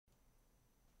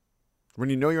When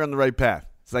you know you're on the right path.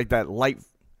 It's like that light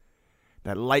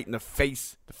in the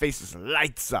face. The face just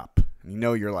lights up. And you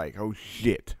know you're like, oh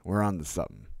shit, we're on to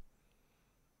something.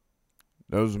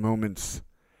 Those moments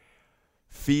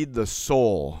feed the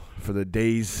soul for the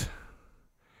days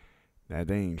that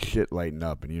they ain't shit lighting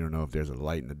up and you don't know if there's a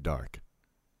light in the dark.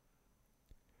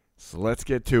 So let's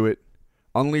get to it.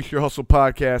 Unleash Your Hustle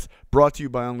podcast, brought to you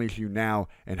by Unleash You Now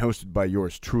and hosted by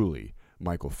yours truly,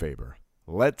 Michael Faber.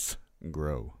 Let's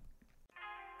grow.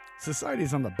 Society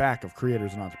is on the back of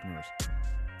creators and entrepreneurs.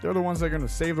 They're the ones that are going to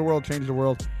save the world, change the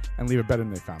world, and leave it better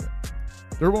than they found it.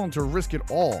 They're willing to risk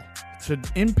it all to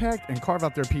impact and carve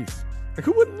out their piece. Like,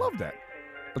 who wouldn't love that?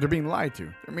 But they're being lied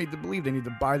to. They're made to believe they need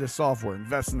to buy this software,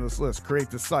 invest in this list,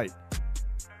 create this site.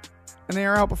 And they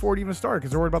are out before it even started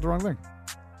because they're worried about the wrong thing.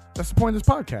 That's the point of this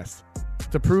podcast.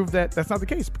 To prove that that's not the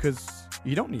case, because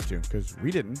you don't need to, because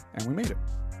we didn't, and we made it.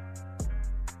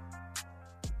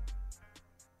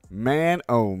 Man,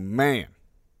 oh man.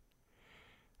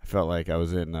 I felt like I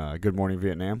was in Good Morning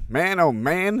Vietnam. Man, oh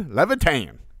man,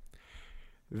 Levitan.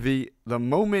 The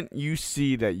moment you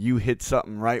see that you hit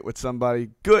something right with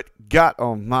somebody, good God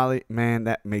almighty, man,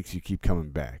 that makes you keep coming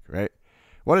back, right?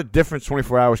 What a difference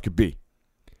 24 hours could be.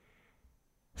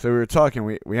 So we were talking,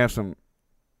 we have some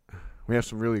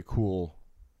really cool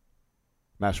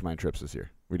mastermind trips this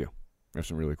year. We do. We have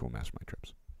some really cool mastermind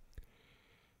trips.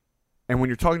 And when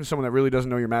you're talking to someone that really doesn't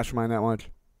know your mastermind that much,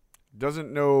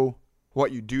 doesn't know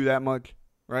what you do that much,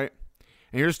 right?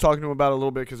 And you're just talking to them about it a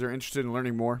little bit because they're interested in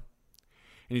learning more.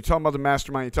 And you tell them about the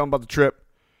mastermind, you tell them about the trip,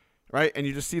 right? And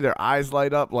you just see their eyes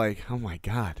light up like, oh my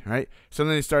God, right? So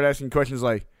then they start asking questions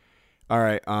like, all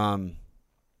right,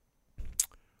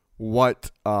 what's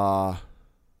the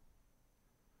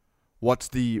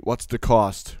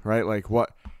cost, right? Like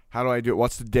how do I do it?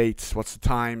 What's the dates? What's the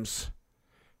times,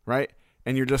 right?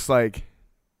 And you're just like,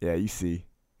 yeah, you see,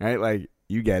 right? Like,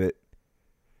 you get it.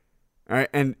 All right.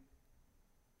 And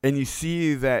you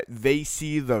see that they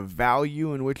see the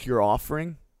value in which you're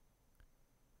offering,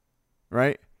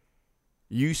 right?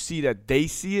 You see that they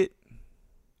see it,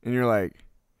 and you're like,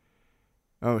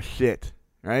 oh shit,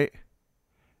 right?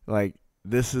 Like,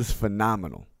 this is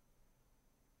phenomenal.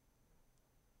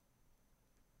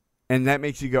 And that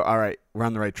makes you go, all right, we're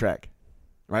on the right track,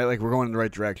 right? Like, we're going in the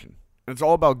right direction. And it's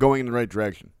all about going in the right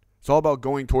direction. It's all about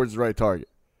going towards the right target,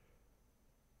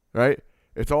 right?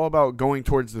 It's all about going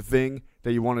towards the thing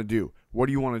that you want to do. What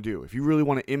do you want to do? If you really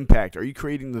want to impact, are you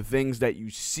creating the things that you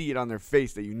see it on their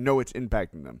face, that you know it's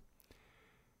impacting them?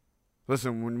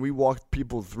 Listen, when we walk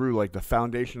people through, like, the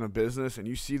foundation of business, and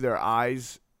you see their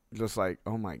eyes just like,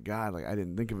 oh my God, like, I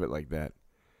didn't think of it like that.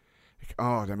 Like,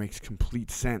 oh, that makes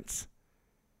complete sense.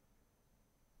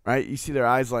 Right? You see their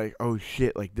eyes like, oh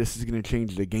shit, like, this is going to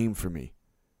change the game for me.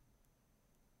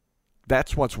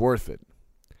 That's what's worth it.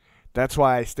 That's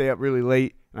why I stay up really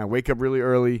late and I wake up really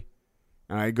early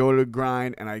and I go to the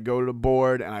grind and I go to the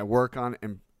board and I work on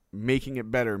and making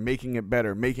it better.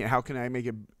 How can I make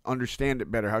it understand it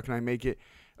better? How can I make it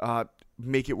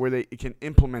where they can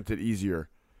implement it easier?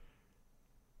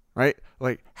 Right?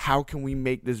 Like, how can we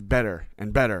make this better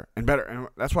and better and better? And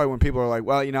that's why when people are like,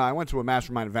 well, I went to a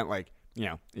mastermind event like,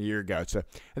 a year ago. So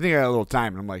I think I got a little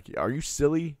time. And I'm like, are you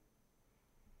silly?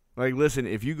 Like, listen,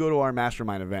 if you go to our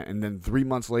mastermind event and then 3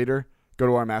 months later go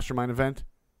to our mastermind event,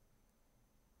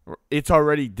 it's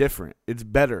already different. It's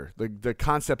better. The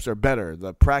concepts are better.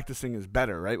 The practicing is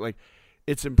better, right? Like,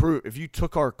 it's improved. If you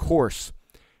took our course,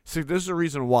 see, this is a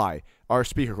reason why our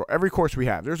speaker course, every course we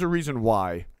have, there's a reason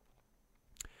why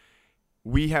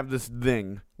we have this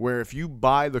thing where if you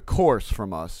buy the course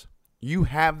from us, you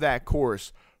have that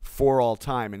course for all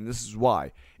time. And this is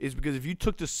why. Is because if you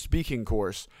took the speaking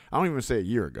course, I don't even say a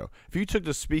year ago, if you took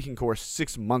the speaking course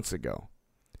 6 months ago,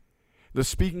 the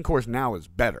speaking course now is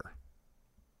better.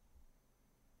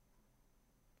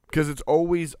 Because it's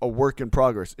always a work in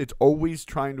progress. It's always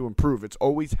trying to improve. It's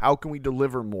always, how can we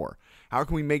deliver more? How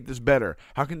can we make this better?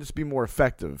 How can this be more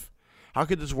effective? How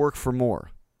could this work for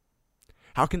more?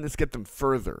 How can this get them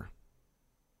further?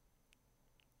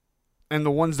 And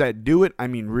the ones that do it, I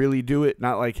mean really do it,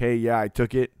 not like, hey, yeah, I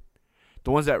took it.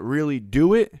 The ones that really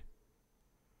do it,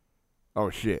 oh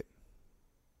shit.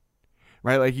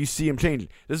 Right? Like, you see them changing.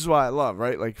 This is what I love,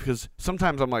 right? Like, because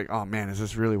sometimes I'm like, oh man, is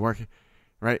this really working?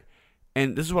 Right?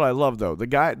 And this is what I love, though.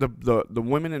 The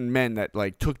women and men that,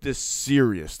 like, took this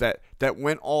serious, that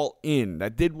went all in,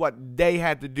 that did what they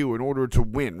had to do in order to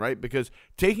win, right? Because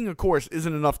taking a course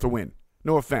isn't enough to win.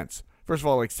 No offense. First of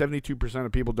all, like, 72%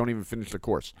 of people don't even finish the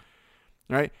course,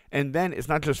 right? And then it's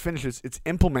not just finishes, it's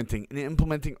implementing, and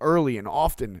implementing early and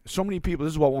often. So many people,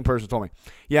 this is what one person told me.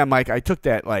 Yeah, Mike, I took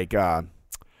that, like,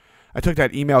 I took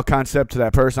that email concept to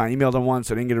that person. I emailed them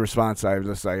once. I didn't get a response. I was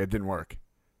just like, it didn't work.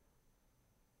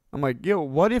 I'm like, yo,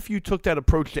 what if you took that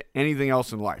approach to anything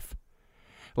else in life?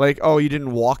 Like, oh, you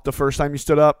didn't walk the first time you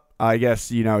stood up? I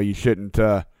guess, you shouldn't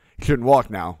walk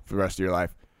now for the rest of your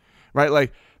life. Right?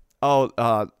 Like, oh,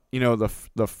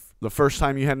 the first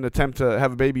time you had an attempt to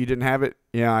have a baby, you didn't have it?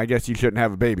 Yeah, I guess you shouldn't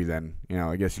have a baby then.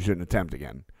 I guess you shouldn't attempt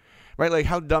again. Right? Like,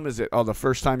 how dumb is it? Oh, the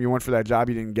first time you went for that job,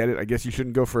 you didn't get it. I guess you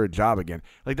shouldn't go for a job again.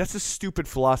 Like, that's a stupid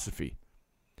philosophy.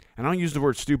 And I don't use the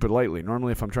word stupid lightly.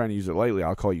 Normally, if I'm trying to use it lightly,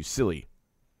 I'll call you silly.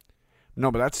 No,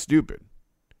 but that's stupid.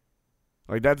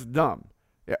 Like, that's dumb.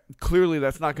 Yeah, clearly,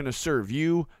 that's not going to serve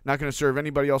you, not going to serve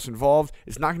anybody else involved.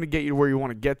 It's not going to get you to where you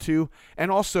want to get to.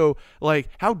 And also, like,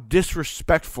 how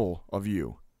disrespectful of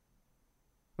you.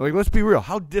 Like, let's be real.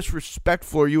 How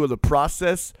disrespectful are you of the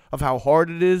process, of how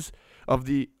hard it is, of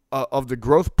the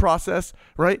growth process,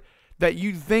 right? That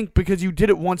you think because you did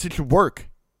it once it should work.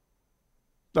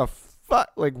 The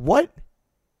fuck? Like, what?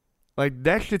 Like,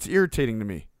 that shit's irritating to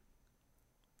me.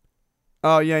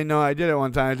 Oh, yeah, no, I did it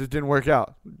one time. It just didn't work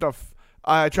out.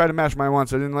 I tried to mastermind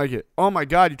once. I didn't like it. Oh, my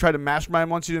God, you tried to mastermind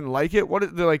once. You didn't like it? What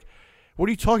are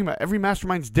you talking about? Every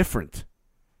mastermind's different.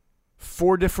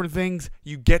 4 different things.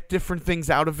 You get different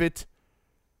things out of it.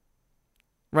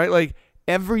 Right? Like,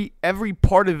 every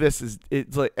part of this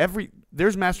it's like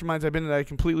there's masterminds I've been in that I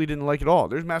completely didn't like at all.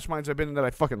 There's masterminds I've been in that I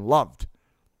fucking loved.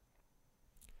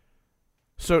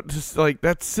 So, just, like,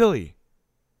 that's silly.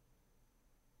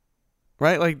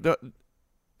 Right? Like,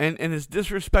 And it's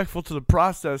disrespectful to the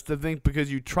process to think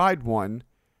because you tried one,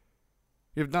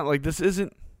 you've not, like, this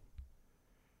isn't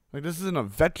a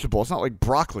vegetable. It's not like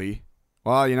broccoli.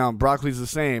 Well, broccoli's the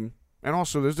same. And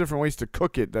also, there's different ways to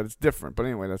cook it that it's different. But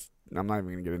anyway, I'm not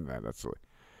even going to get into that. That's silly.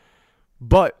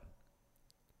 But,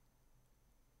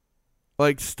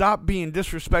 like, stop being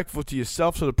disrespectful to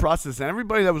yourself, to the process, and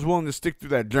everybody that was willing to stick through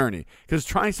that journey. Because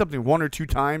trying something 1 or 2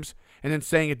 times and then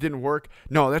saying it didn't work,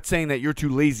 no, that's saying that you're too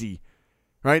lazy.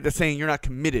 Right? That's saying you're not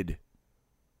committed.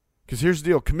 Because here's the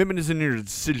deal. Commitment is in your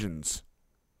decisions.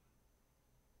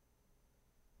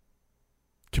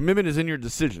 Commitment is in your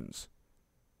decisions.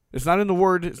 It's not in the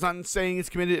word. It's not in saying it's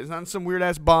committed. It's not in some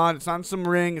weird-ass bond. It's not in some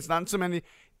ring. It's not in some any.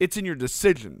 It's in your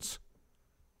decisions.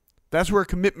 That's where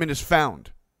commitment is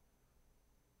found.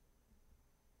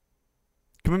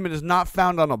 Commitment is not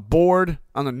found on a board,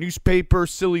 on the newspaper,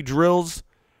 silly drills,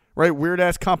 right?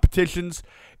 Weird-ass competitions.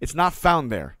 It's not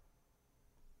found there.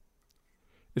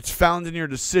 It's found in your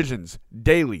decisions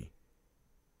daily.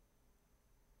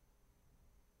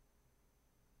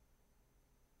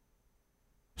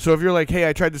 So if you're like, hey,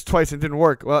 I tried this twice and it didn't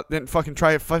work, well, then fucking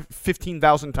try it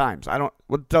 15,000 times. I don't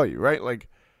what to tell you, right? Like,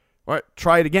 all right,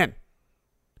 try it again.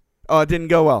 Oh, it didn't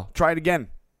go well. Try it again.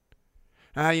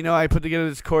 I put together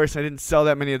this course. I didn't sell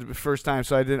that many the first time,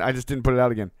 so I just didn't put it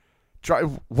out again. Try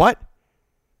what?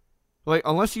 Like,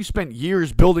 unless you spent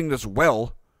years building this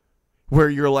well, where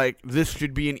you're like, this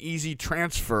should be an easy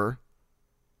transfer,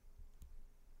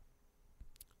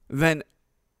 then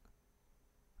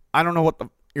I don't know what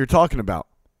you're talking about.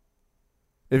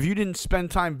 If you didn't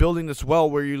spend time building this well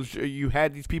where you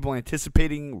had these people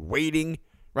anticipating, waiting,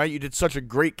 right? You did such a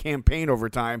great campaign over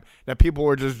time that people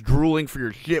were just drooling for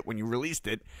your shit when you released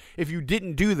it. If you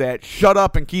didn't do that, shut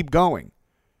up and keep going.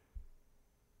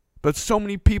 But so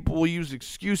many people will use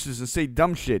excuses and say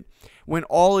dumb shit when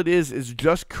all it is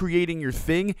just creating your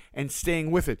thing and staying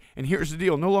with it. And here's the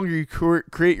deal. No longer you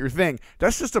create your thing.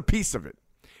 That's just a piece of it.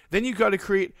 Then you got to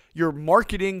create your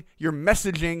marketing, your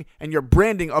messaging, and your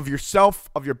branding of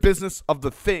yourself, of your business, of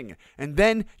the thing. And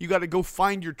then you got to go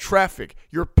find your traffic,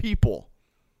 your people.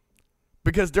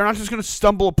 Because they're not just going to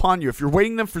stumble upon you. If you're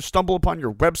waiting them for stumble upon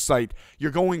your website,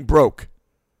 you're going broke.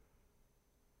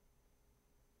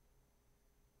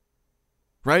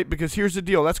 Right? Because here's the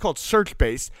deal. That's called search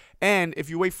base. And if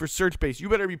you wait for search base, you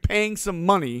better be paying some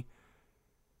money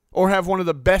or have one of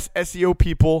the best SEO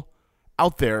people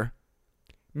out there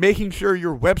making sure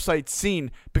your website's seen,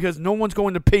 because no one's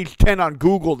going to page 10 on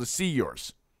Google to see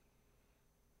yours.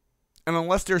 And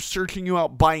unless they're searching you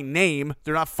out by name,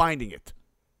 they're not finding it.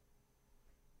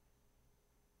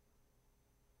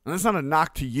 And that's not a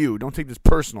knock to you. Don't take this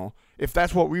personal. If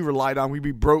that's what we relied on, we'd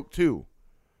be broke too.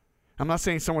 I'm not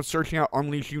saying someone's searching out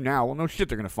Unleash You Now. Well, no shit,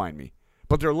 they're going to find me.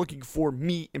 But they're looking for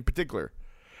me in particular.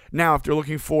 Now, if they're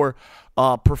looking for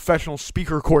professional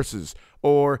speaker courses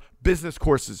or business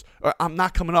courses, I'm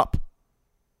not coming up.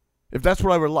 If that's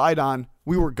what I relied on,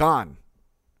 we were gone.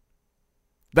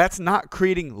 That's not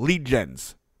creating lead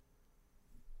gens.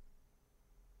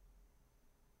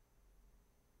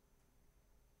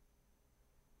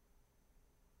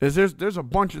 There's a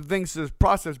bunch of things to this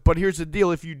process, but here's the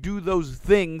deal. If you do those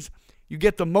things You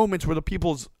get the moments where the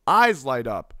people's eyes light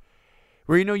up,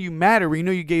 where you know you matter, where you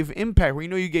know you gave impact, where you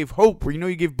know you gave hope, where you know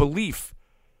you gave belief,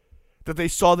 that they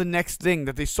saw the next thing,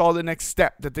 that they saw the next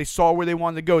step, that they saw where they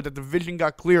wanted to go, that the vision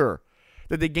got clearer,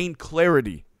 that they gained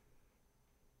clarity.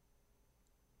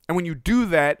 And when you do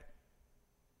that,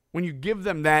 when you give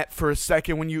them that for a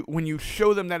second, when you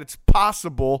show them that it's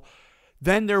possible,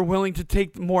 then they're willing to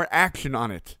take more action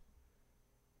on it.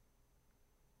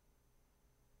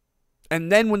 And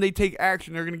then when they take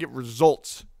action, they're going to get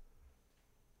results.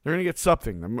 They're going to get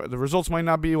something. The results might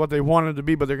not be what they wanted to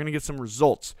be, but they're going to get some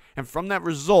results. And from that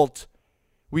result,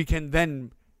 we can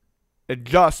then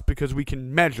adjust because we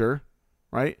can measure,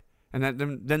 right? And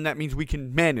then that means we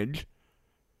can manage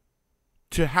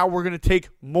to how we're going to take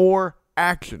more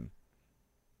action.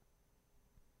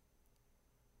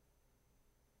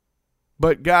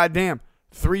 But goddamn,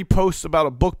 3 posts about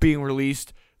a book being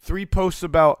released, 3 posts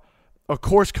about a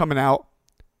course coming out,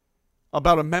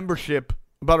 about a membership,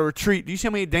 about a retreat. Do you see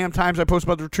how many damn times I post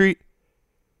about the retreat?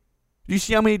 Do you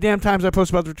see how many damn times I post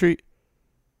about the retreat?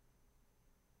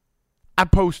 I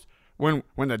post when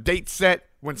the date's set,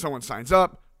 when someone signs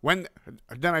up, then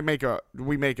I don't make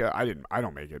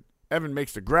it. Evan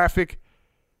makes the graphic.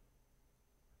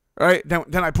 Right?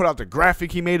 Then I put out the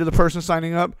graphic he made of the person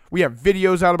signing up. We have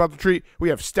videos out about the retreat. We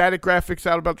have static graphics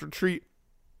out about the retreat.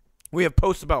 We have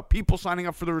posts about people signing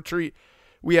up for the retreat.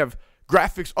 We have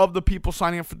graphics of the people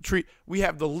signing up for the retreat. We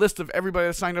have the list of everybody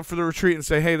that signed up for the retreat and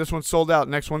say, hey, this one's sold out.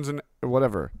 Next one's in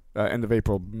whatever, end of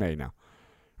April, May now.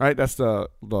 Right? That's the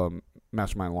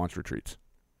mastermind launch retreats.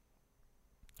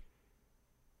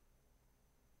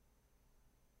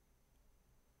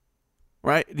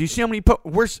 Right? Do you see how many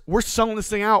we're selling this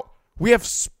thing out? We have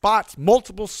spots,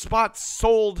 multiple spots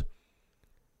sold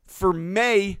for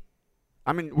May.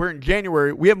 I mean, we're in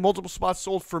January. We have multiple spots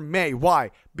sold for May.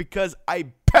 Why? Because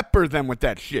I pepper them with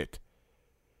that shit.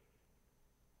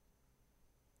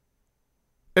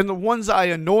 And the ones I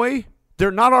annoy,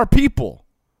 they're not our people.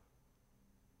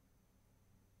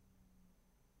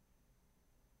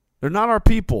 They're not our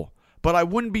people. But I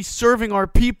wouldn't be serving our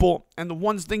people and the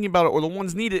ones thinking about it or the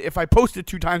ones needed if I posted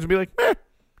 2 times and be like,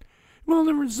 well,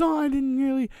 the result, I didn't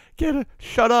really get it.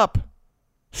 Shut up.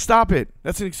 Stop it.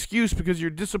 That's an excuse because you're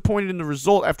disappointed in the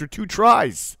result after 2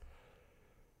 tries.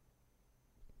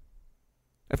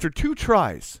 After 2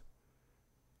 tries.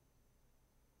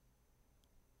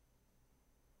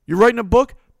 You're writing a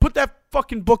book? Put that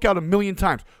fucking book out 1,000,000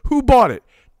 times. Who bought it?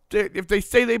 If they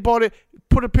say they bought it,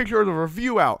 put a picture of the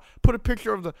review out. Put a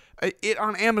picture of it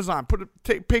on Amazon.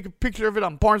 Take a picture of it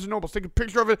on Barnes & Noble. Take a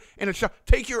picture of it in a shop.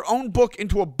 Take your own book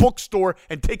into a bookstore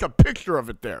and take a picture of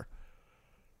it there.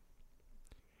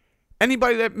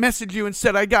 Anybody that messaged you and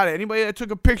said, I got it. Anybody that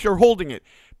took a picture holding it.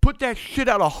 Put that shit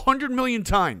out 100 million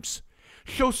times.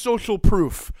 Show social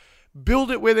proof. Build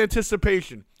it with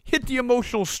anticipation. Hit the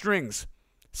emotional strings.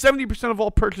 70% of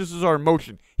all purchases are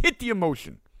emotion. Hit the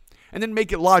emotion. And then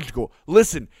make it logical.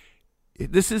 Listen,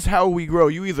 this is how we grow.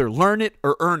 You either learn it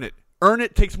or earn it. Earn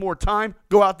it takes more time.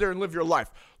 Go out there and live your life.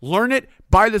 Learn it,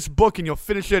 buy this book, and you'll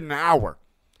finish it in an hour.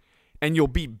 And you'll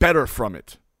be better from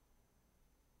it.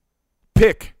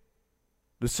 Pick.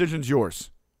 Decision's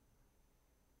yours.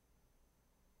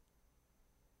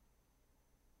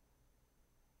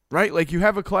 Right? Like you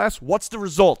have a class. What's the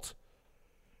result?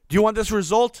 Do you want this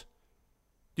result?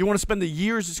 Do you want to spend the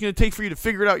years it's going to take for you to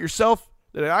figure it out yourself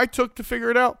that I took to figure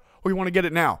it out? Or you want to get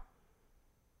it now?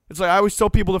 It's like I always tell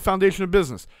people the foundation of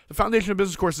business. The foundation of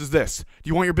business course is this. Do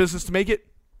you want your business to make it?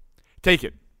 Take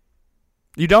it.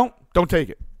 You don't? Don't take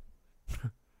it.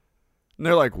 And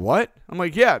they're like, what? I'm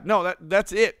like, yeah, no,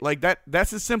 that's it. Like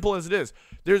that's as simple as it is.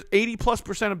 There's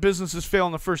 80+% of businesses fail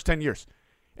in the first 10 years.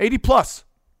 80+.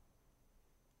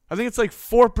 I think it's like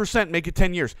 4% make it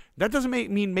 10 years. That doesn't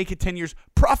mean make it 10 years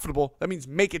profitable. That means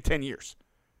make it 10 years.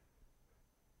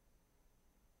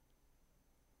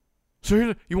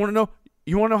 So you want to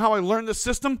know how I learned this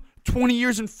system? 20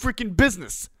 years in freaking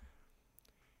business.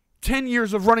 10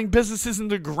 years of running businesses in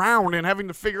the ground and having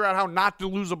to figure out how not to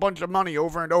lose a bunch of money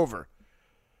over and over.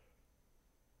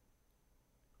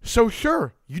 So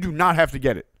sure, you do not have to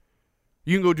get it.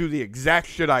 You can go do the exact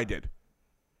shit I did.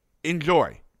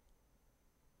 Enjoy.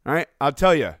 All right? I'll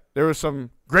tell you, there were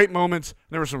some great moments, and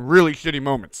there were some really shitty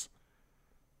moments.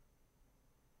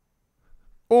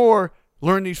 Or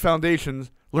learn these foundations,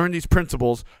 learn these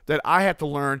principles that I had to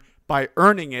learn by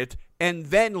earning it and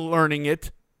then learning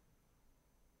it.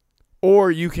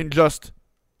 Or you can just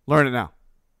learn it now.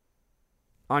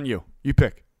 On you. You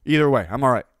pick. Either way, I'm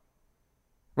all right.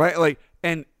 Right? Like,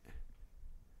 and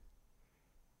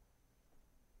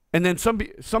And then some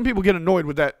people get annoyed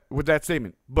with that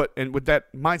statement, and with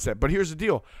that mindset. But here's the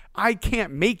deal: I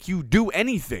can't make you do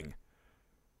anything.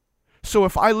 So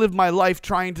if I live my life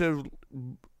trying to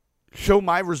show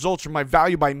my results or my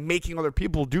value by making other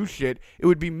people do shit, it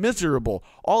would be miserable.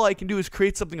 All I can do is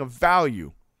create something of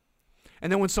value. And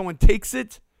then when someone takes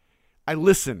it, I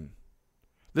listen.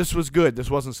 This was good. This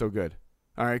wasn't so good.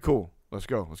 All right, cool. Let's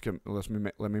go. Let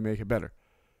me make it better.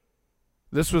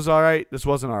 This was all right. This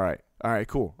wasn't all right. All right,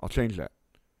 cool. I'll change that.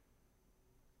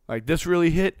 Like, this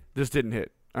really hit. This didn't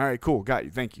hit. All right, cool. Got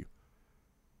you. Thank you.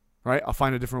 All right? I'll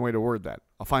find a different way to word that.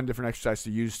 I'll find a different exercise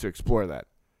to use to explore that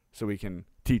so we can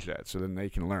teach that, so then they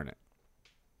can learn it.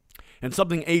 And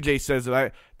something AJ says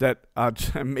that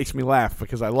makes me laugh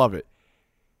because I love it.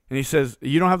 And he says,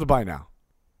 you don't have to buy now.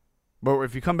 But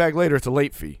if you come back later, it's a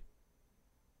late fee.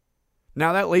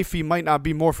 Now, that late fee might not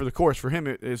be more for the course. For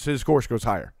him, his course goes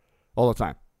higher all the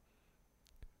time.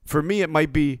 For me, it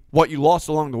might be what you lost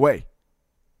along the way.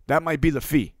 That might be the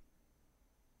fee.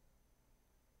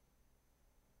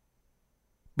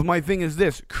 But my thing is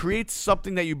this: create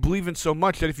something that you believe in so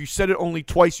much that if you said it only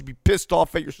twice, you'd be pissed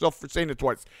off at yourself for saying it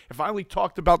twice. If I only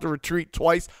talked about the retreat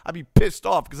twice, I'd be pissed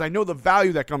off because I know the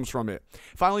value that comes from it.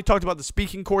 If I only talked about the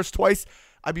speaking course twice,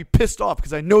 I'd be pissed off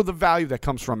because I know the value that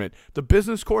comes from it. The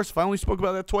business course, if I only spoke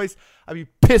about that twice, I'd be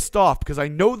pissed off because I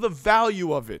know the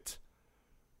value of it.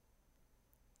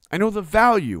 I know the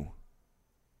value.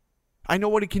 I know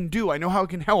what it can do. I know how it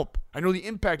can help. I know the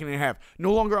impact it can have.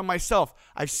 No longer on myself.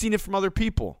 I've seen it from other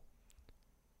people.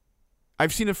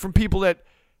 I've seen it from people that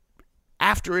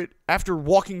after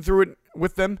walking through it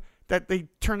with them, that they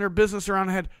turned their business around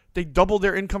and they doubled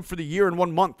their income for the year in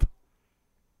 1 month.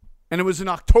 And it was in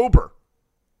October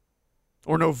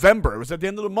or November. It was at the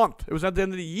end of the month. It was at the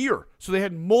end of the year. So they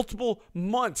had multiple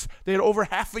months. They had over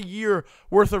half a year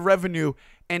worth of revenue.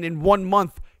 And in 1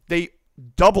 month, they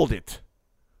doubled it.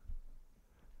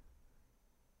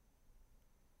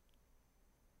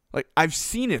 Like, I've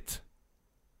seen it.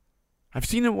 I've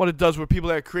seen it, what it does with people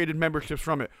that created memberships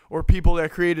from it, or people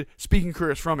that created speaking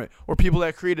careers from it, or people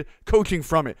that created coaching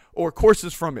from it, or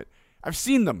courses from it. I've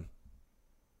seen them.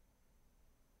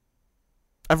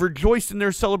 I've rejoiced in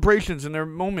their celebrations, in their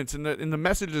moments, in the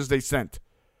messages they sent.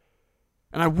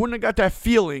 And I wouldn't have got that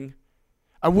feeling,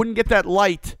 I wouldn't get that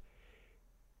light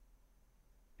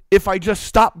if I just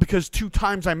stopped because 2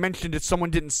 times I mentioned it, someone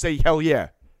didn't say hell yeah.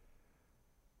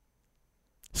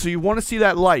 So you want to see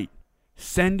that light,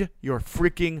 send your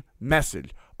freaking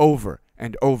message over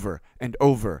and over and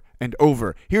over and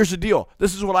over. Here's the deal.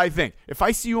 This is what I think. If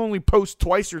I see you only post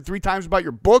twice or 3 times about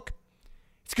your book,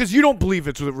 it's because you don't believe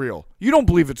it's real. You don't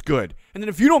believe it's good. And then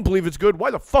if you don't believe it's good,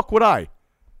 why the fuck would I?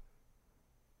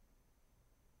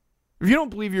 If you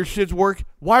don't believe your shit's work,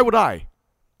 why would I?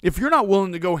 If you're not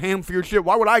willing to go ham for your shit,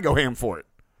 why would I go ham for it?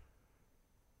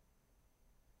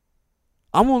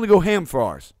 I'm willing to go ham for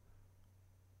ours.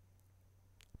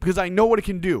 Because I know what it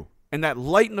can do. And that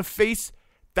light in the face,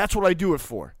 that's what I do it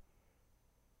for.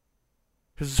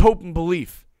 Because it's hope and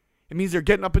belief. It means they're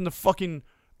getting up in the fucking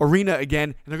arena again,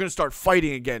 and they're going to start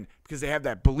fighting again because they have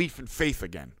that belief and faith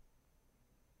again.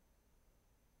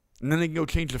 And then they can go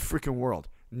change the freaking world.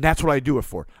 And that's what I do it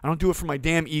for. I don't do it for my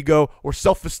damn ego or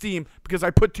self-esteem because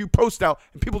I put 2 posts out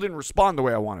and people didn't respond the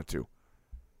way I wanted to.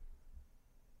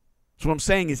 So what I'm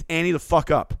saying is, Annie the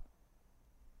fuck up.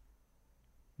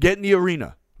 Get in the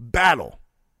arena. Battle.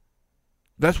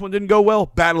 This one didn't go well,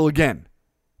 battle again.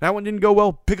 That one didn't go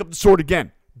well, pick up the sword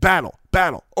again. Battle,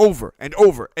 over and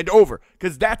over and over.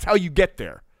 Because that's how you get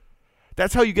there.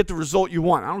 That's how you get the result you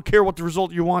want. I don't care what the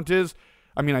result you want is.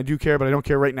 I mean, I do care, but I don't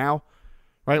care right now.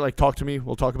 Right? Like, talk to me.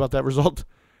 We'll talk about that result.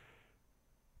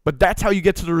 But that's how you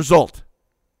get to the result.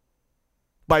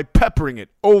 By peppering it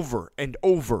over and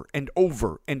over and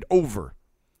over and over.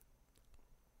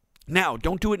 Now,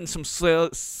 don't do it in some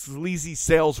sleazy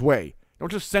sales way.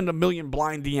 Don't just send 1 million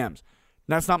blind DMs.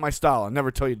 That's not my style. I'll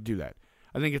never tell you to do that.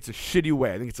 I think it's a shitty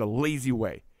way. I think it's a lazy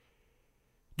way.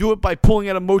 Do it by pulling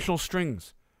at emotional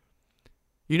strings.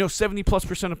 You know,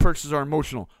 70+% of purchases are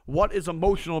emotional. What is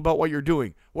emotional about what you're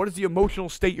doing? What is the emotional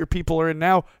state your people are in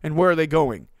now, and where are they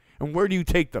going? And where do you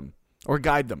take them or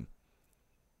guide them?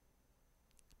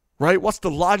 Right? What's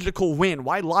the logical win?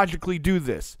 Why logically do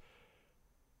this?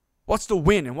 What's the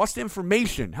win and what's the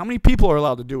information? How many people are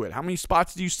allowed to do it? How many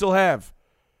spots do you still have?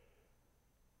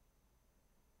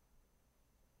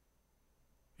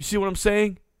 You see what I'm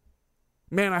saying?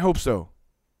 Man, I hope so.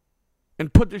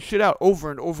 And put this shit out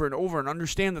over and over and over and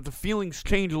understand that the feelings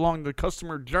change along the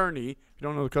customer journey. If you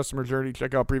don't know the customer journey,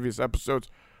 check out previous episodes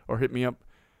or hit me up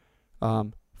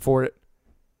for it.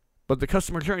 But the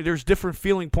customer journey, there's different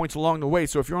feeling points along the way.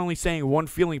 So if you're only saying one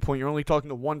feeling point, you're only talking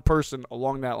to one person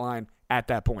along that line at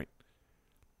that point.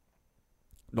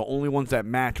 The only ones that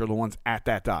match are the ones at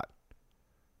that dot.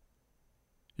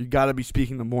 You got to be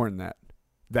speaking to more than that.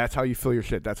 That's how you fill your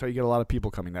shit. That's how you get a lot of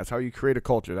people coming. That's how you create a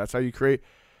culture. That's how you create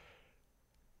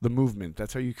the movement.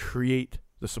 That's how you create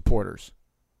the supporters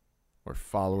or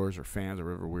followers or fans or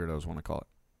whatever weirdos want to call it.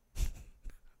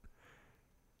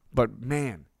 But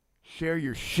man, share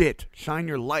your shit. Shine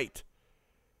your light.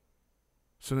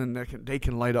 So then they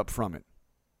can light up from it.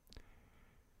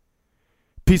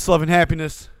 Peace, love, and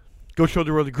happiness. Go show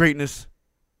the world the greatness.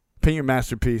 Paint your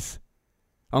masterpiece.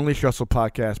 Unleash Your Hustle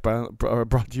podcast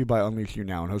brought to you by Unleash You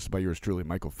Now and hosted by yours truly,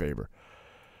 Michael Faber.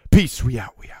 Peace. We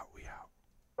out.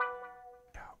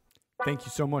 Thank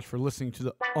you so much for listening to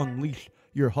the Unleash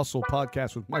Your Hustle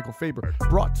podcast with Michael Faber,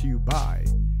 brought to you by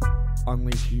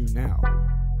Unleash You Now,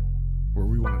 where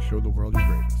we want to show the world your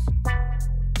greatness.